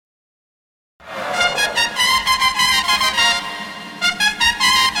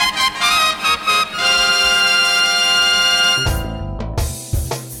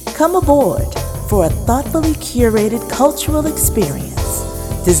Come aboard for a thoughtfully curated cultural experience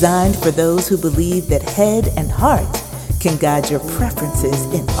designed for those who believe that head and heart can guide your preferences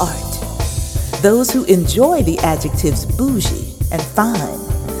in art. Those who enjoy the adjectives bougie and fine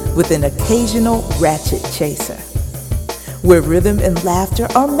with an occasional ratchet chaser. Where rhythm and laughter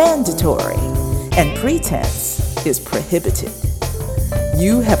are mandatory and pretense is prohibited.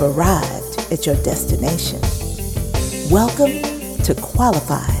 You have arrived at your destination. Welcome to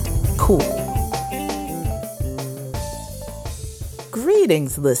Qualified Cool.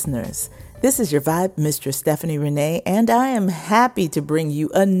 Greetings, listeners. This is your Vibe Mistress, Stephanie Renee, and I am happy to bring you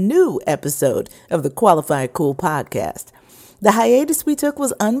a new episode of the Qualified Cool podcast. The hiatus we took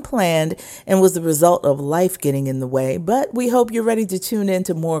was unplanned and was the result of life getting in the way, but we hope you're ready to tune in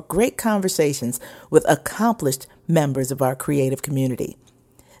to more great conversations with accomplished members of our creative community.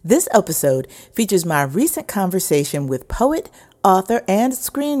 This episode features my recent conversation with poet, author, and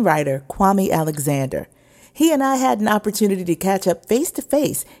screenwriter Kwame Alexander. He and I had an opportunity to catch up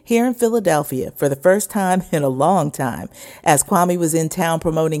face-to-face here in Philadelphia for the first time in a long time, as Kwame was in town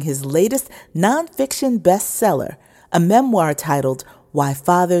promoting his latest nonfiction bestseller, a memoir titled Why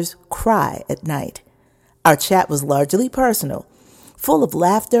Fathers Cry at Night. Our chat was largely personal, full of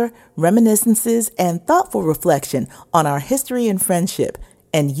laughter, reminiscences, and thoughtful reflection on our history and friendship,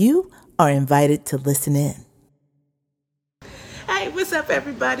 and you are invited to listen in. Hey, what's up,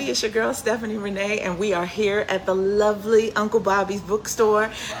 everybody? It's your girl, Stephanie Renee, and we are here at the lovely Uncle Bobby's bookstore.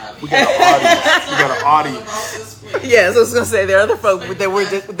 We got an audience. Yes, I was going to say, there are other folks that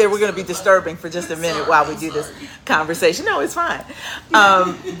we're going to be disturbing for just a minute while we do this conversation. No, it's fine.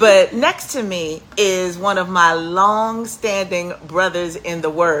 But next to me is one of my long-standing brothers in the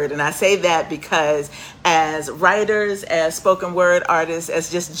word. And I say that because as writers, as spoken word artists, as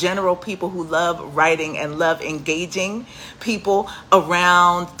just general people who love writing and love engaging people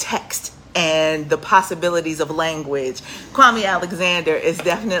around text and the possibilities of language, Kwame Alexander is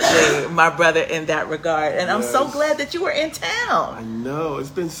definitely my brother in that regard. And I'm so glad that you were in town. I know. It's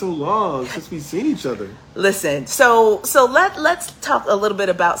been so long since we've seen each other. Listen, so let's talk a little bit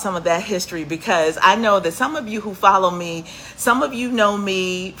about some of that history, because I know that some of you who follow me, some of you know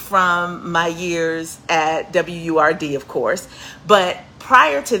me from my years at WURD, of course, but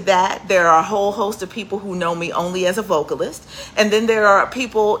prior to that, there are a whole host of people who know me only as a vocalist, and then there are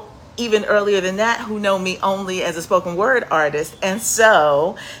people even earlier than that who know me only as a spoken word artist. And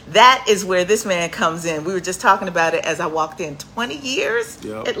so that is where this man comes in. We were just talking about it as I walked in. 20 years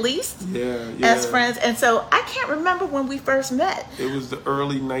at least as friends. And so I can't remember when we first met. It was the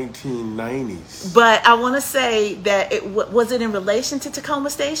early 1990s. But I want to say that was it in relation to Tacoma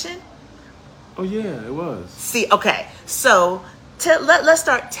Station? Oh yeah, it was. See, okay. So let's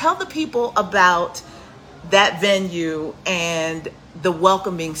start. Tell the people about that venue and the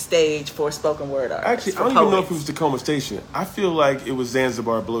welcoming stage for spoken word artists. Actually, I don't even know if it was Tacoma Station. I feel like it was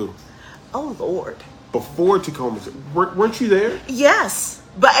Zanzibar Blue. Oh Lord! Before Tacoma, weren't you there? Yes,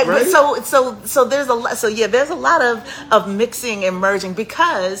 but right? so there's a lot. So yeah, there's a lot of mixing and merging,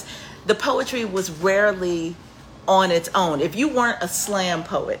 because the poetry was rarely on its own. If you weren't a slam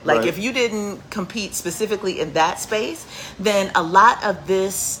poet, like if you didn't compete specifically in that space, then a lot of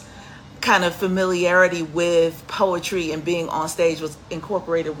this kind of familiarity with poetry and being on stage was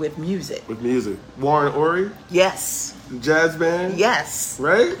incorporated with music. Warren Ory? Yes. The jazz band? Yes.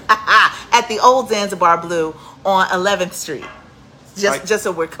 Right? At the old Zanzibar Blue on 11th Street. Just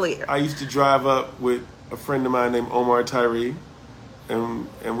so we're clear. I used to drive up with a friend of mine named Omar Tyree, and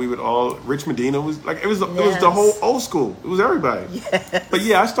we would all, Rich Medina was like, it was the whole old school. It was everybody. Yes. But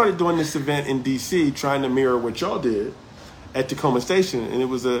yeah, I started doing this event in DC trying to mirror what y'all did at Tacoma Station, and it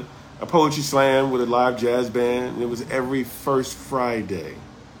was a poetry slam with a live jazz band, and it was every first Friday.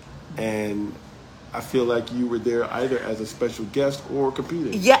 And I feel like you were there either as a special guest or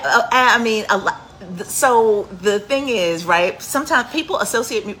competing. Yeah, I mean, so the thing is, right, sometimes people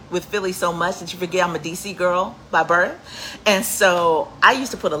associate me with Philly so much that you forget I'm a DC girl by birth. And so I used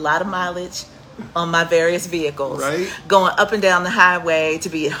to put a lot of mileage on my various vehicles, going up and down the highway to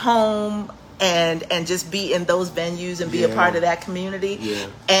be at home, and just be in those venues and be a part of that community,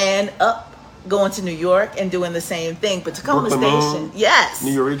 and up going to New York and doing the same thing. But Tacoma Station, yes,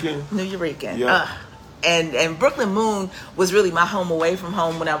 New Yorican, and Brooklyn Moon was really my home away from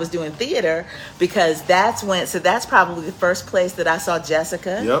home when I was doing theater, because that's probably the first place that I saw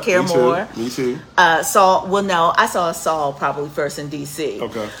Jessica Care Moore. Me too. I saw Saul probably first in DC.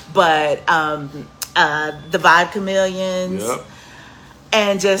 Okay, but the Vibe Chameleons,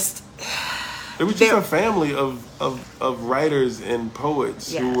 and just. It was just a family of writers and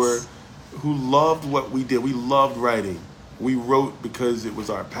poets who loved what we did. We loved writing. We wrote because it was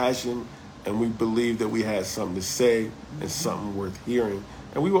our passion, and we believed that we had something to say and something worth hearing.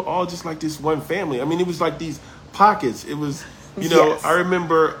 And we were all just like this one family. I mean, it was like these pockets. It was, Yes. I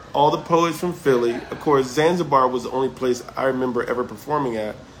remember all the poets from Philly. Of course, Zanzibar was the only place I remember ever performing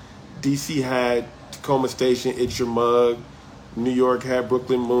at. DC had Tacoma Station, It's Your Mug. New York had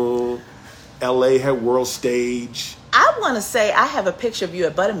Brooklyn Moon. LA had World Stage. I want to say I have a picture of you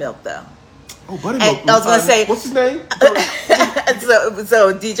at Buttermilk, though. Oh, Buttermilk. And I was gonna say, what's his name?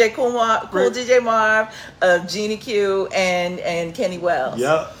 so DJ Cool DJ Marv, Jeannie Q, and Kenny Wells.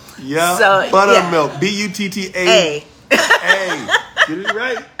 Yep. So, Buttermilk. Butta. Get it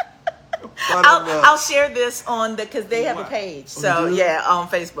right. I'll share this on because they have a page. So you on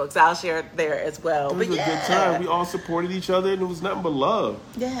Facebook. So I'll share it there as well. It was a good time. We all supported each other, and it was nothing but love.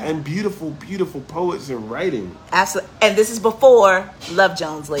 Yeah. And beautiful, beautiful poets and writing. Absolutely. And this is before Love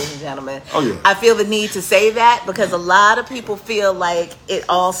Jones, ladies and gentlemen. Oh, yeah. I feel the need to say that because a lot of people feel like it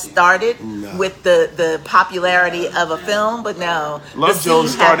all started with the popularity of a film, but no. Love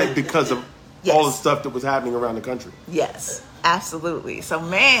Jones started because of all the stuff that was happening around the country. Yes, absolutely. So,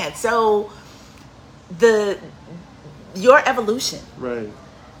 man, your evolution. Right.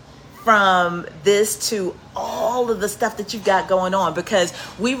 From this to all of the stuff that you've got going on, because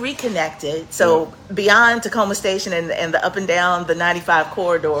we reconnected. So beyond Tacoma Station and the up and down the 95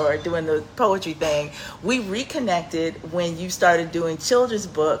 corridor doing the poetry thing, we reconnected when you started doing children's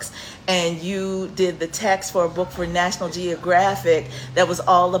books and you did the text for a book for National Geographic that was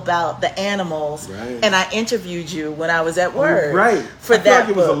all about the animals. Right. And I interviewed you when I was at work. Right. For I feel that like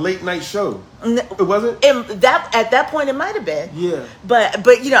it was a late night show. It wasn't? At that point it might have been. Yeah. But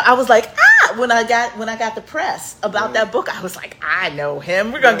I was like, when I got the press about that book, I was like, I know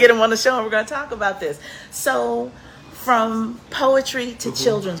him. We're gonna get him on the show and we're gonna talk about this. So from poetry to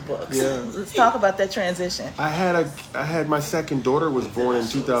children's books. Yeah. Let's talk about that transition. I had my second daughter was born in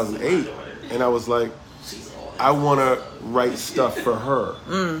 2008, and I was like, I want to write stuff for her.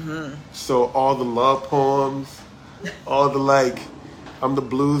 Mm-hmm. So all the love poems, all the I'm the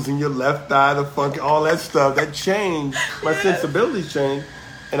blues in your left eye, the funk, all that stuff, that changed. My sensibilities changed.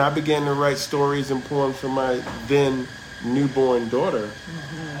 And I began to write stories and poems for my then newborn daughter.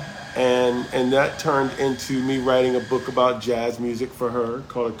 Mm-hmm. And that turned into me writing a book about jazz music for her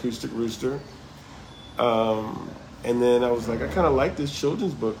called Acoustic Rooster. And then I was like, I kind of like this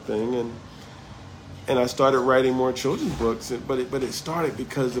children's book thing. And I started writing more children's books. But it started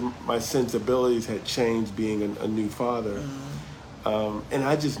because of my sensibilities had changed being a new father. Mm-hmm. And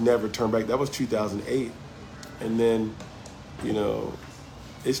I just never turned back. That was 2008. And then,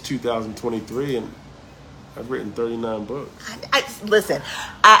 it's 2023 and I've written 39 books. Listen,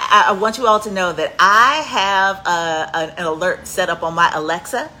 I want you all to know that I have an alert set up on my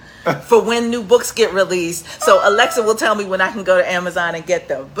Alexa for when new books get released. So Alexa will tell me when I can go to Amazon and get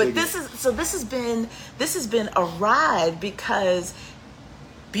them. But this has been a ride because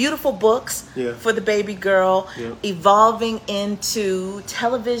beautiful books for the baby girl, evolving into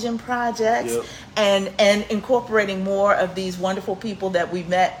television projects, and incorporating more of these wonderful people that we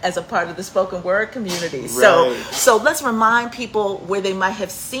met as a part of the spoken word community. Right. So let's remind people where they might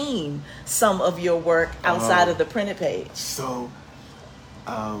have seen some of your work outside of the printed page. So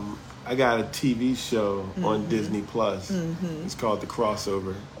I got a TV show on Disney Plus. Mm-hmm. It's called The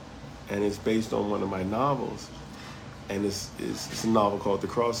Crossover, and it's based on one of my novels. And it's a novel called The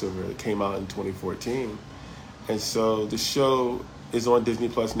Crossover. It came out in 2014. And so the show is on Disney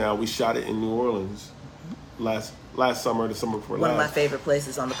Plus now. We shot it in New Orleans last summer, the summer before last. One of my favorite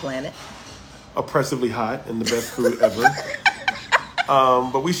places on the planet. Oppressively hot and the best food ever.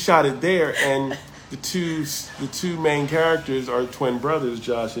 But we shot it there, and the two main characters are twin brothers,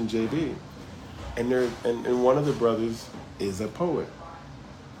 Josh and JB. And one of the brothers is a poet.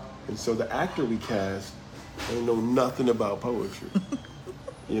 And so the actor we cast ain't know nothing about poetry,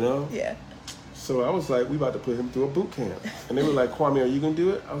 Yeah. So I was like, we about to put him through a boot camp. And they were like, Kwame, are you going to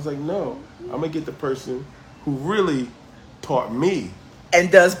do it? I was like, no, I'm going to get the person who really taught me.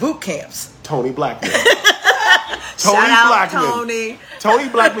 And does boot camps. Tony Blackman. Tony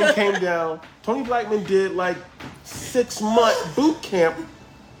Blackman came down. Tony Blackman did 6-month boot camp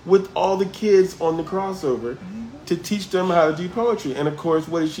with all the kids on The Crossover to teach them how to do poetry. And of course,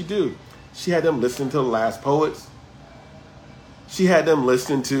 what did she do? She had them listen to The Last Poets. She had them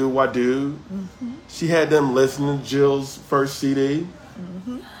listening to Wadu. Mm-hmm. She had them listening to Jill's first CD.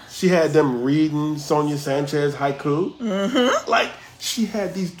 Mm-hmm. She had them reading Sonia Sanchez haiku. Mm-hmm. She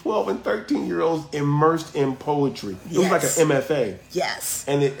had these 12 and 13-year-olds immersed in poetry. It was like an MFA. Yes.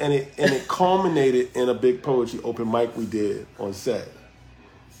 And it culminated in a big poetry open mic we did on set.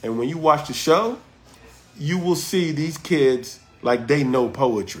 And when you watch the show, you will see these kids like they know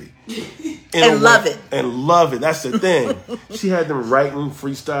poetry. And love it. And love it. That's the thing. She had them writing,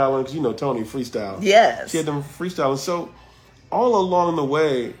 freestyling. 'Cause you know Tony freestyle. Yes. She had them freestyling. So all along the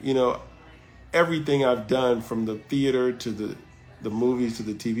way, everything I've done from the theater to the movies to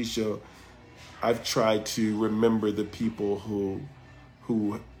the TV show, I've tried to remember the people who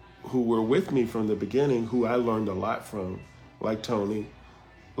were with me from the beginning, who I learned a lot from, like Tony,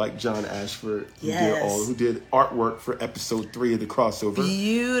 like John Ashford, who did artwork for episode 3 of the crossover.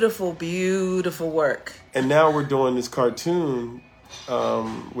 Beautiful, beautiful work. And now we're doing this cartoon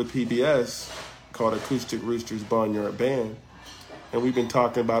with PBS called Acoustic Roosters Barnyard Band. And we've been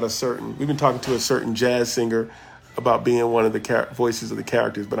talking to a certain jazz singer about being one of the voices of the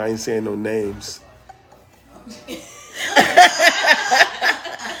characters, but I ain't saying no names.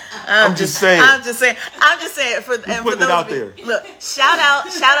 I'm just saying. For those it out there. Look, shout out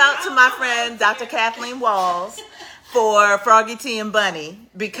to my friend Dr. Kathleen Walls for Froggy T and Bunny,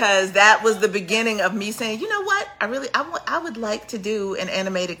 because that was the beginning of me saying, you know what, I would like to do an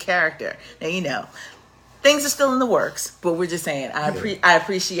animated character. Now, things are still in the works, but we're just saying I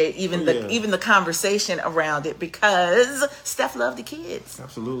appreciate even the conversation around it, because Steph loved the kids.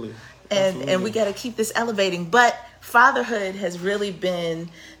 Absolutely. And we got to keep this elevating. But fatherhood has really been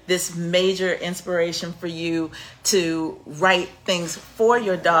this major inspiration for you to write things for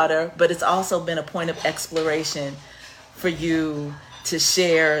your daughter, but it's also been a point of exploration for you to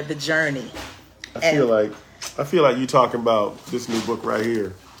share the journey. I feel like you talking about this new book right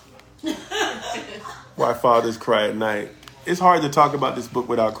here. Why Fathers Cry at Night. It's hard to talk about this book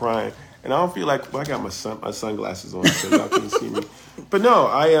without crying. And I don't feel like, I got my sunglasses on so y'all can't see me. But no,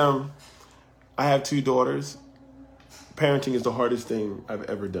 I have 2 daughters. Parenting is the hardest thing I've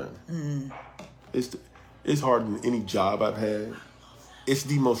ever done. Mm. It's harder than any job I've had. It's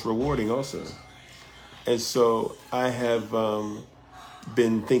the most rewarding also. And so I have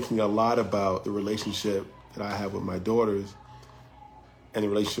been thinking a lot about the relationship that I have with my daughters, and the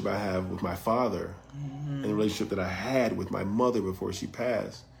relationship I have with my father, and the relationship that I had with my mother before she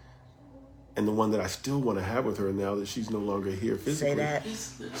passed, and the one that I still want to have with her now that she's no longer here physically. Say that.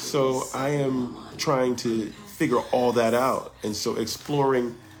 So I am trying to figure all that out. And so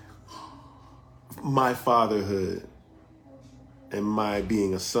exploring my fatherhood and my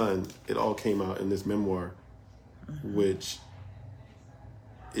being a son, it all came out in this memoir, which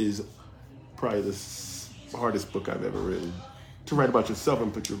is probably the hardest book I've ever written. To write about yourself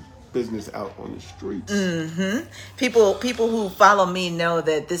and put your business out on the streets. Mm-hmm. People who follow me know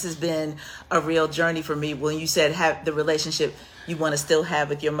that this has been a real journey for me. When you said have the relationship you want to still have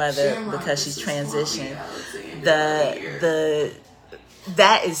with your mother because she's transitioned,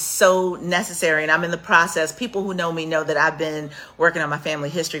 that is so necessary, and I'm in the process. People who know me know that I've been working on my family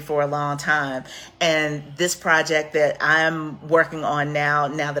history for a long time, and this project that I'm working on now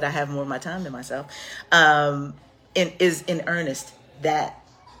that I have more of my time to myself, is in earnest that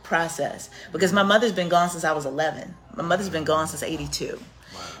process, because my mother's been gone since I was 11. My mother's been gone since 82.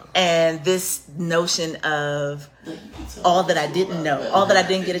 Wow. And this notion of all that I didn't know, all that I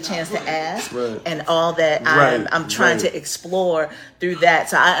didn't get a chance to ask, right, and all that I'm trying to explore through that.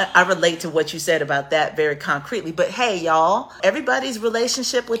 So I relate to what you said about that very concretely. But hey, y'all, everybody's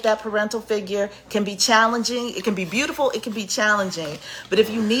relationship with that parental figure can be challenging. It can be beautiful. It can be challenging. But if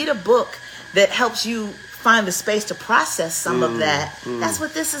you need a book that helps you find the space to process some of that, that's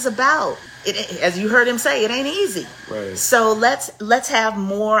what this is about. As you heard him say, it ain't easy. Right. So let's have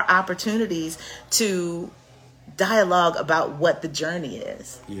more opportunities to dialogue about what the journey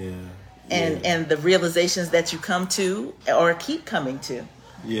is. Yeah. And the realizations that you come to or keep coming to.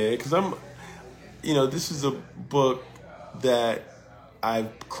 Yeah, because this is a book that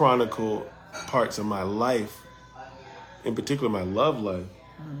I've chronicled parts of my life, in particular my love life.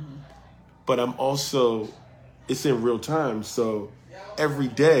 Mm-hmm. But I'm also, it's in real time, so every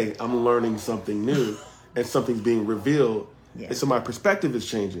day I'm learning something new and something's being revealed. Yeah. And so my perspective is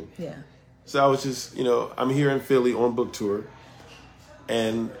changing. Yeah. So I was just, I'm here in Philly on book tour.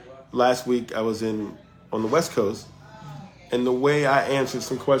 And last week I was on the West Coast. And the way I answered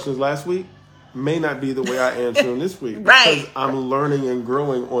some questions last week may not be the way I answer them this week. Right. Because I'm learning and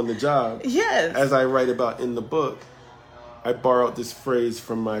growing on the job. Yes. As I write about in the book. I borrowed this phrase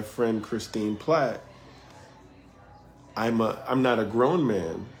from my friend Christine Platt. I'm not a grown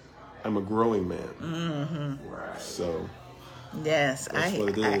man. I'm a growing man. Mm-hmm. Right. So. Yes, I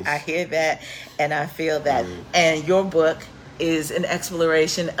hear that, and I feel that. Mm. And your book is an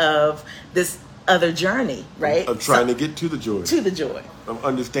exploration of this other journey, right? Of trying to get to the joy. To the joy. Of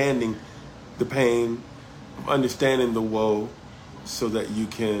understanding the pain, of understanding the woe, so that you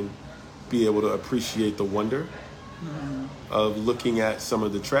can be able to appreciate the wonder of looking at some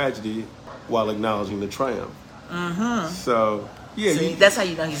of the tragedy while acknowledging the triumph. So, yeah. See, that's how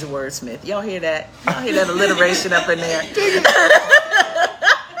you know he's a wordsmith. Y'all hear that? Y'all hear that alliteration up in there?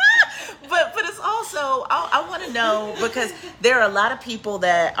 But it's also, I want to know, because there are a lot of people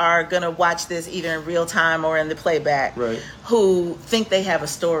that are going to watch this either in real time or in the playback, Right. who think they have a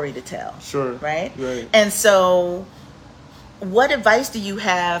story to tell. Sure. Right? Right. And so what advice do you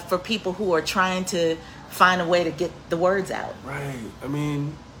have for people who are trying to find a way to get the words out? Right. I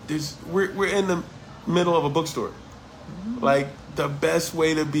mean, we're in the middle of a bookstore. Like, the best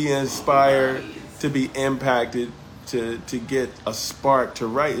way to be inspired, to be impacted, to get a spark to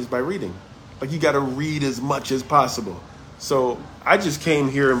write is by reading. Like, you got to read as much as possible. So I just came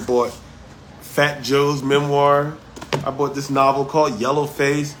here and bought Fat Joe's memoir. I bought this novel called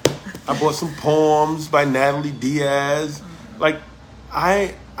Yellowface. I bought some poems by Natalie Diaz. Like,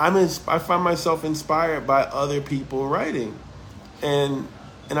 I find myself inspired by other people writing. And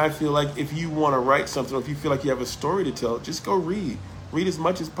I feel like if you want to write something, or if you feel like you have a story to tell, just go read. Read as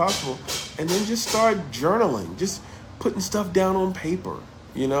much as possible. And then just start journaling. Just putting stuff down on paper.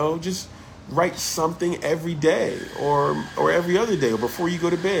 Just write something every day or every other day or before you go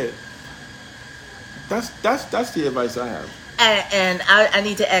to bed. That's the advice I have. And I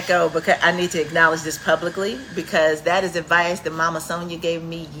need to echo, because I need to acknowledge this publicly, because that is advice that Mama Sonia gave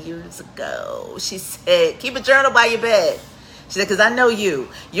me years ago. She said, keep a journal by your bed. She said, because I know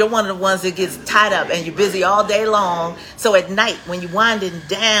you're one of the ones that gets tied up and you're busy all day long. So at night, when you're winding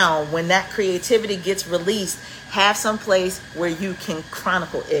down, when that creativity gets released, have some place where you can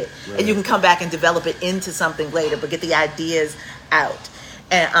chronicle it. Right. And you can come back and develop it into something later, but get the ideas out.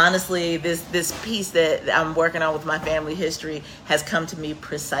 And honestly, this piece that I'm working on with my family history has come to me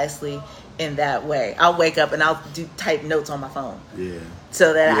precisely in that way. I'll wake up and I'll type notes on my phone. Yeah.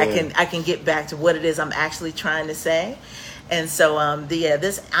 So that I can get back to what it is I'm actually trying to say. And so I'm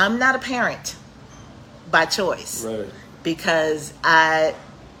not a parent by choice. Right. Because I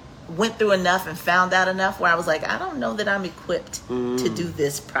went through enough and found out enough where I was like, I don't know that I'm equipped to do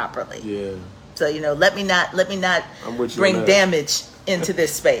this properly. Yeah. So, let me not bring damage into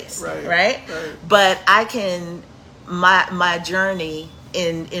this space. Right? But I can, my journey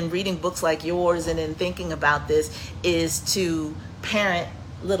in reading books like yours and in thinking about this is to parent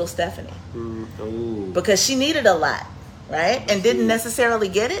little Stephanie. Because she needed a lot, right? And didn't necessarily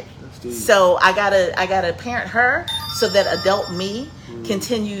get it. So I gotta parent her so that adult me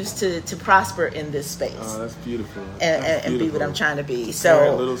continues to prosper in this space. Oh, that's beautiful. And be what I'm trying to be.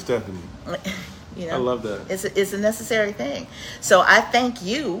 So little Stephanie. I love that. It's a necessary thing. So I thank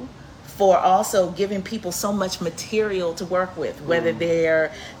you for also giving people so much material to work with, whether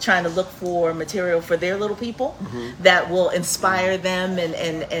they're trying to look for material for their little people that will inspire them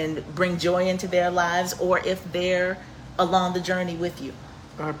and bring joy into their lives, or if they're along the journey with you.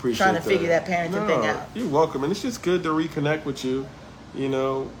 I appreciate trying to figure that parenting thing out. You're welcome, and it's just good to reconnect with you.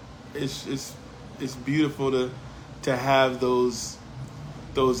 It's beautiful to have those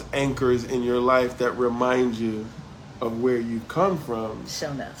anchors in your life that remind you of where you've come from. Sure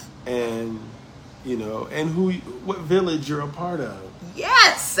enough. And and what village you're a part of.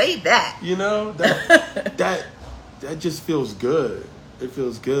 Yes, say that. That just feels good. It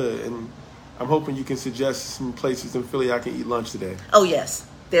feels good, and I'm hoping you can suggest some places in Philly I can eat lunch today. Oh yes,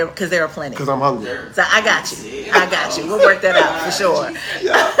 because there are plenty. Because I'm hungry. So I got you. We'll work that out for sure.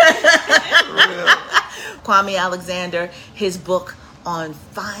 Kwame Alexander, his book on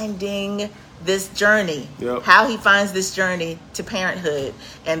finding this journey, how he finds this journey to parenthood.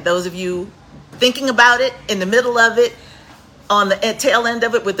 And those of you thinking about it, in the middle of it, on the tail end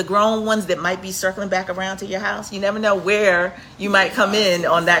of it with the grown ones that might be circling back around to your house, you never know where you might come in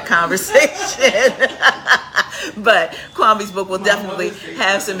on that conversation. But Kwame's book will definitely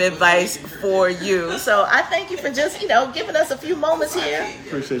have some advice for you. So I thank you for just, giving us a few moments here.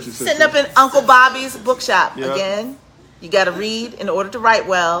 Appreciate you, sister. Sitting up in Uncle Bobby's bookshop again. You got to read in order to write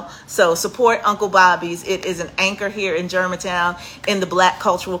well. So support Uncle Bobby's. It is an anchor here in Germantown in the Black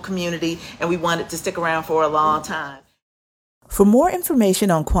cultural community, and we want it to stick around for a long time. For more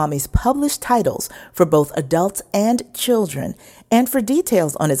information on Kwame's published titles for both adults and children, and for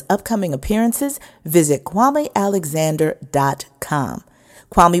details on his upcoming appearances, visit KwameAlexander.com.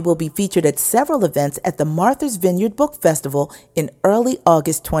 Kwame will be featured at several events at the Martha's Vineyard Book Festival in early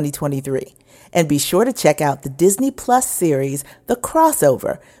August 2023. And be sure to check out the Disney Plus series, The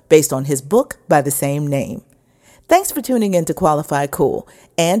Crossover, based on his book by the same name. Thanks for tuning in to Qualify Cool,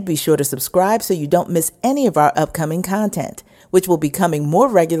 and be sure to subscribe so you don't miss any of our upcoming content, which will be coming more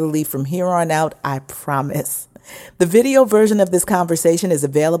regularly from here on out, I promise. The video version of this conversation is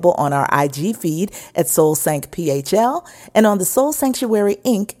available on our IG feed at SoulSanctPHL and on the Soul Sanctuary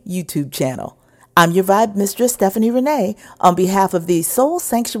Inc. YouTube channel. I'm your Vibe Mistress, Stephanie Renee, on behalf of the Soul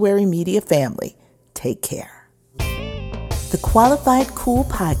Sanctuary Media family. Take care. The Qualified Cool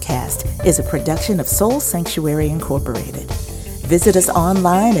Podcast is a production of Soul Sanctuary Incorporated. Visit us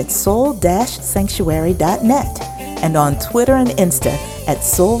online at soul-sanctuary.net and on Twitter and Insta at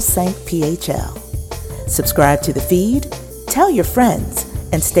SoulSanctPHL. Subscribe to the feed, tell your friends,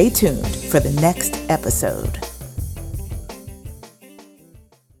 and stay tuned for the next episode.